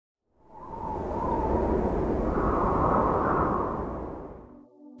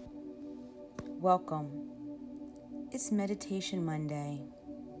Welcome. It's Meditation Monday,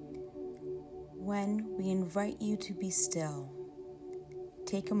 when we invite you to be still,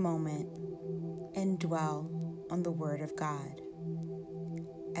 take a moment, and dwell on the Word of God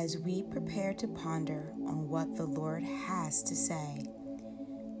as we prepare to ponder on what the Lord has to say.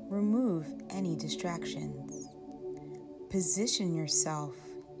 Remove any distractions. Position yourself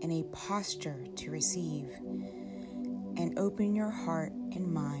in a posture to receive, and open your heart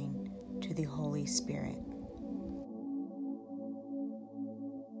and mind to the Holy Spirit.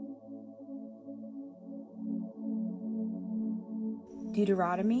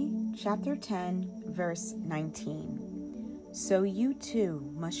 Deuteronomy chapter 10, verse 19. So you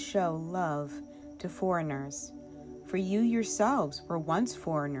too must show love to foreigners, for you yourselves were once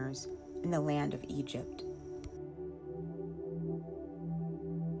foreigners in the land of Egypt.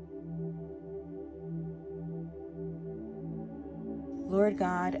 Lord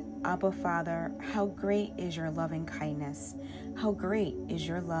God, Abba Father, how great is your loving kindness. How great is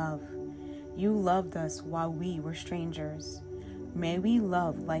your love. You loved us while we were strangers. May we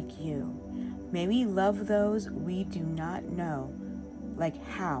love like you. May we love those we do not know, like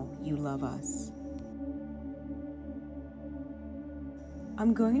how you love us.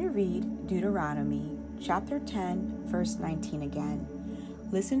 I'm going to read Deuteronomy chapter 10, verse 19 again.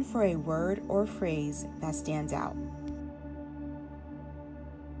 Listen for a word or phrase that stands out.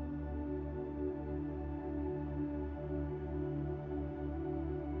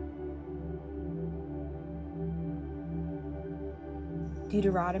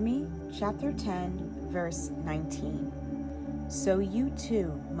 Deuteronomy chapter 10, verse 19. So you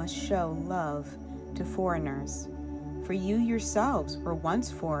too must show love to foreigners, for you yourselves were once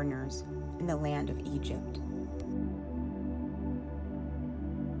foreigners in the land of Egypt.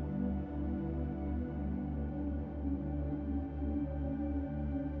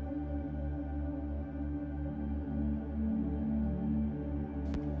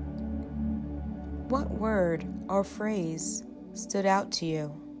 What word or phrase stood out to you?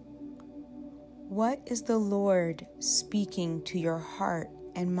 What is the Lord speaking to your heart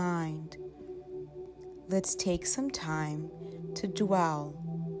and mind? Let's take some time to dwell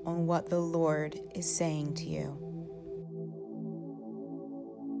on what the Lord is saying to you.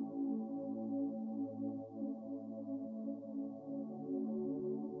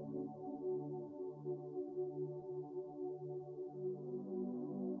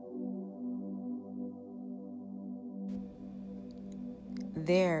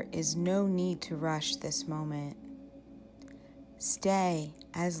 There is no need to rush this moment. Stay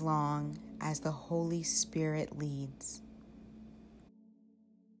as long as the Holy Spirit leads.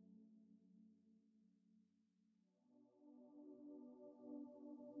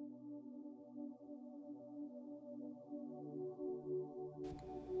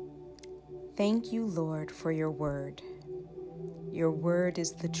 Thank you, Lord, for your word. Your word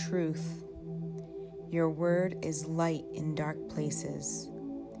is the truth. Your word is light in dark places.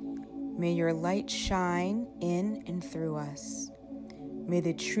 May your light shine in and through us. May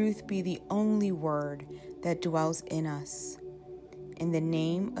the truth be the only word that dwells in us. In the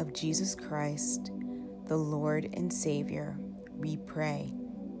name of Jesus Christ, the Lord and Savior, we pray.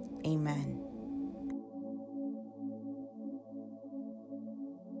 Amen.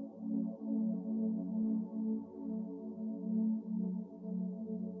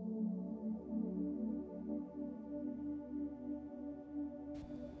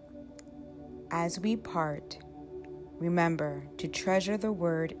 As we part, remember to treasure the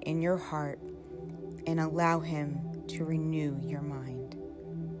word in your heart and allow Him to renew your mind.